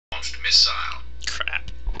missile.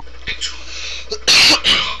 Crap. Into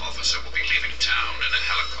another officer will be leaving town in a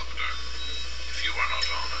helicopter. If you are not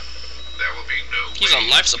on it, there will be no He's way on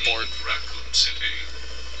life to support. leave Raccoon City.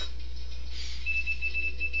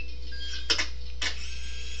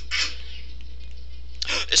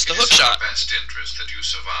 It's the It hook is in shot. our best interest that you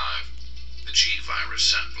survive. The G-virus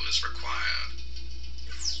sample is required.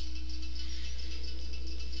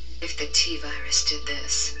 If the T-virus did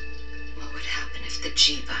this, what would happen if the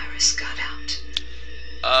G-virus got out?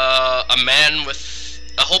 A man with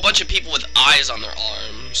a whole bunch of people with eyes on their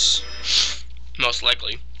arms. Most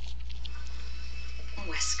likely.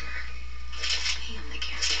 Wesker. He only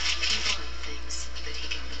cares about people and things that he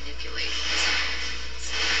can manipulate with his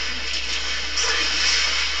hands.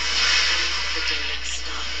 The day that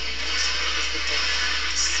stop hitting Wesker is the day I'm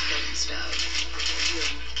disposed of.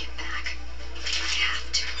 You'll make it back. I have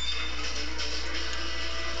to.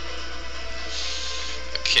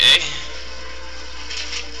 Okay.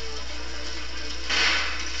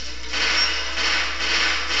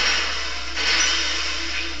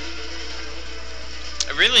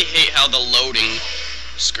 I really hate how the loading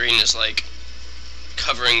screen is like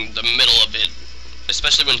covering the middle of it,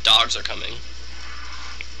 especially when dogs are coming.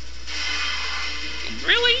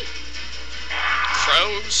 Really?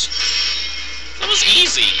 Crows? That was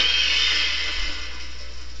easy.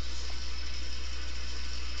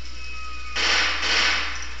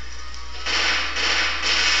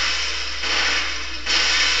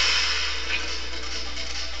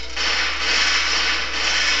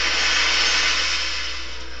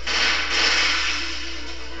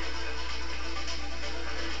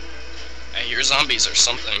 I hear zombies or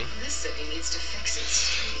something. This city needs to fix its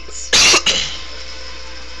streets.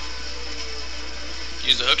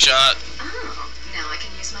 Use the hook shot. Oh, now I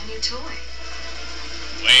can use my new toy.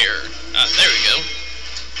 Where? There we go.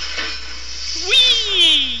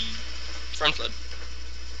 Whee! Front flip.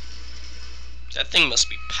 That thing must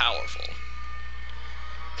be powerful.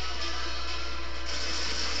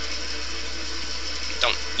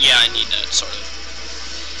 Don't. Yeah, I need that, sort of.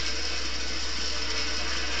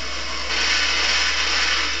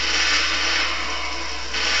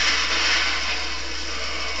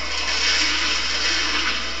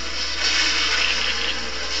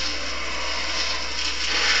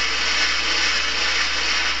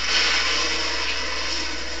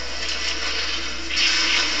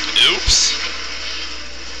 Oops.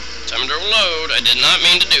 Time to reload. I did not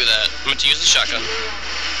mean to do that. I'm going to use the shotgun. I'll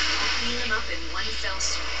clean them up in one fell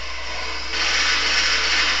swoop.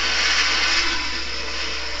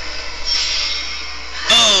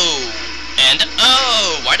 Oh! And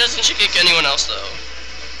oh! Why doesn't she kick anyone else, though?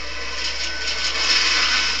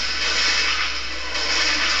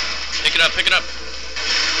 Pick it up, pick it up.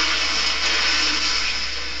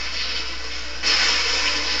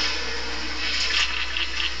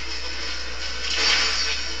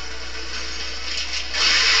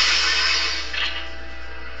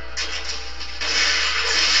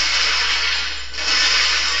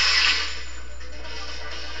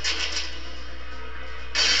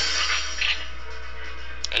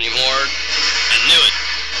 Any more? I knew it.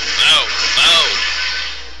 Oh, oh.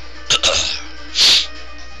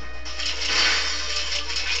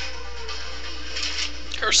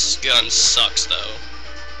 Her gun sucks, though.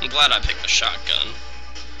 I'm glad I picked the shotgun.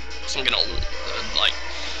 So I'm gonna, like,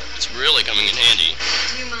 it's really coming in handy.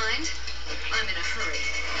 Do you mind? I'm in a hurry.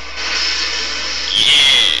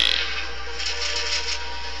 Yeah.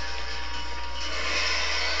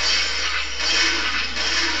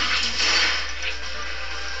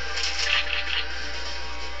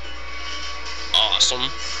 Awesome.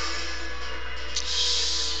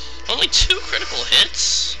 Only 2 critical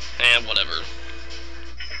hits? Whatever.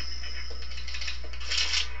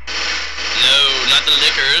 No, not the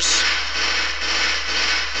liquors.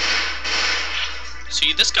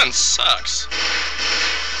 See, this gun sucks.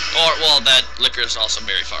 Or, well, that liquor is also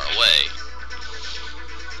very far away.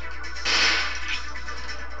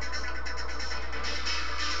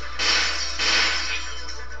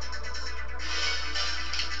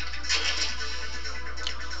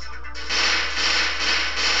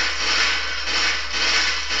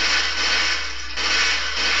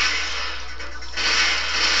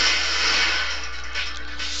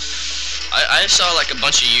 I saw like a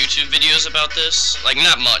bunch of YouTube videos about this, like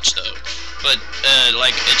not much though, but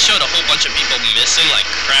like it showed a whole bunch of people missing like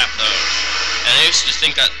crap though, and I used to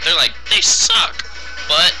think that they're like, they suck,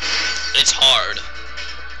 but it's hard,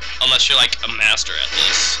 unless you're like a master at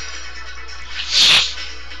this.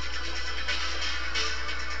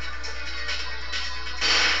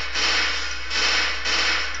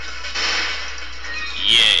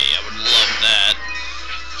 Yay, I would love that.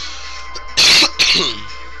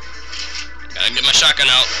 shotgun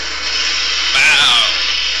out. Bow.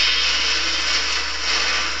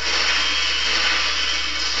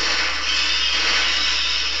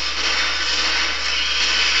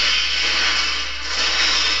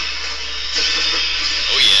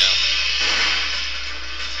 Oh yeah.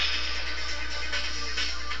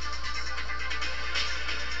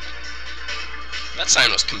 That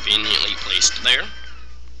sign was conveniently placed there.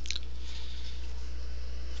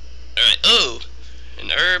 Alright, oh!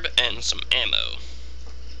 An herb and some ammo.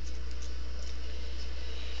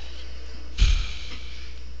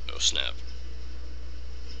 Oh snap.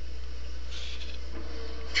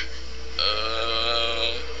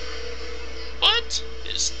 What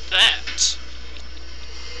is that?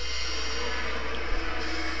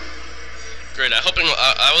 Great,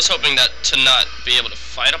 I was hoping that to not be able to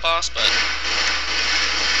fight a boss, but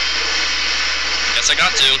guess I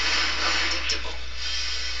got to. Unpredictable.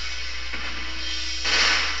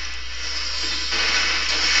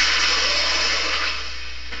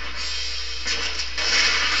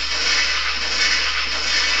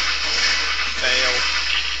 Fail.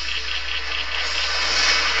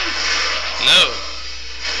 No.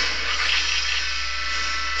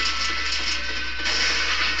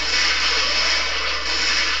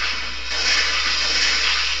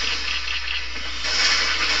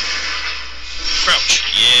 Crouch.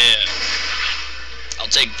 Yeah. I'll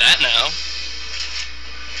take that now.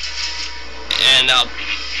 And I'll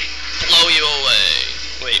blow you away.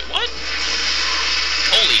 Wait, what?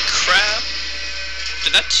 Holy crap.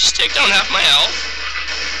 Did that just take down half my health?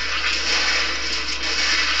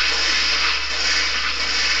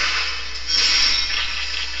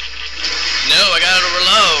 No, I gotta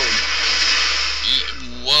reload.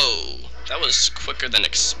 Whoa. That was quicker than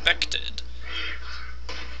expected.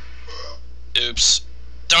 Oops.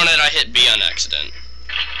 Darn it, I hit B on accident.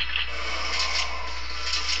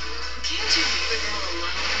 Can't you leave it all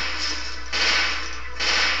alone?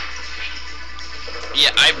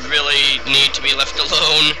 Yeah, I really need to be left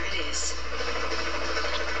alone. There it is.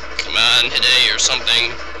 Come on, hit A or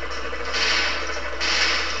something.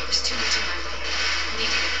 There's too much in my way. I need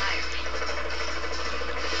to get higher.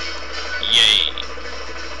 Yay.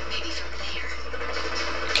 Maybe from there.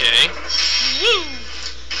 Okay. Woo!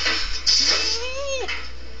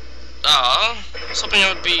 Aw, I was hoping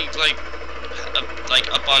I would be, like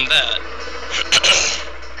up on that.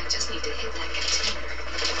 I just need to hit that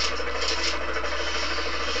container.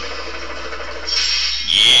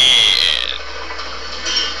 Yeah.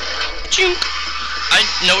 Chink. I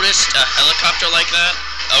noticed a helicopter like that.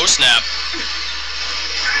 Oh snap.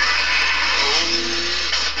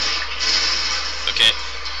 Okay.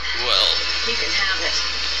 Well, You can have it.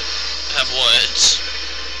 have what?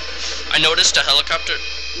 I noticed a helicopter.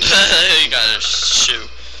 You got a shoe.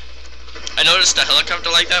 I noticed a helicopter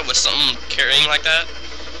like that with something carrying like that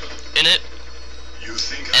in it. You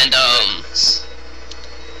think And don't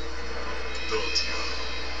you?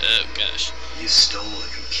 oh gosh. You stole a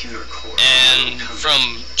computer core And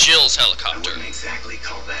from Jill's I helicopter. wouldn't exactly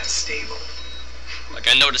call that stable. Like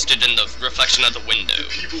I noticed it in the reflection of the window.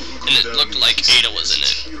 People who go And it down looked with like these Ada was in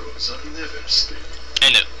it. heroes are never stable.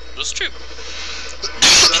 And it was true.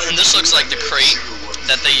 And this looks like the crate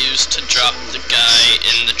that they used to drop the guy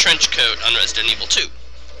in the trench coat on Resident Evil 2.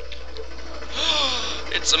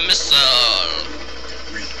 It's a missile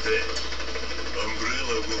With that,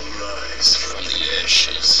 Umbrella will rise from the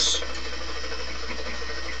ashes.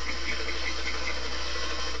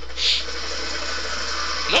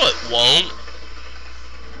 No, it won't.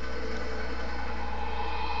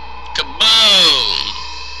 Kaboom!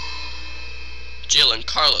 Jill and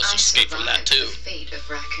Carlos I escaped from that too. survived the fate of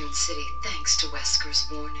Raccoon City thanks to Wesker's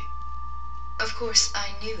warning. Of course, I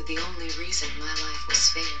knew the only reason my life was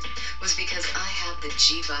spared was because I had the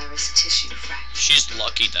G-virus tissue fracture. She's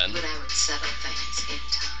lucky then. But I would settle things in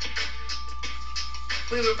time.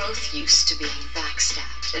 We were both used to being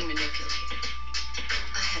backstabbed and manipulated.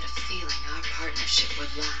 I had a feeling our partnership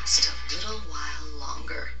would last a little while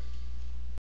longer.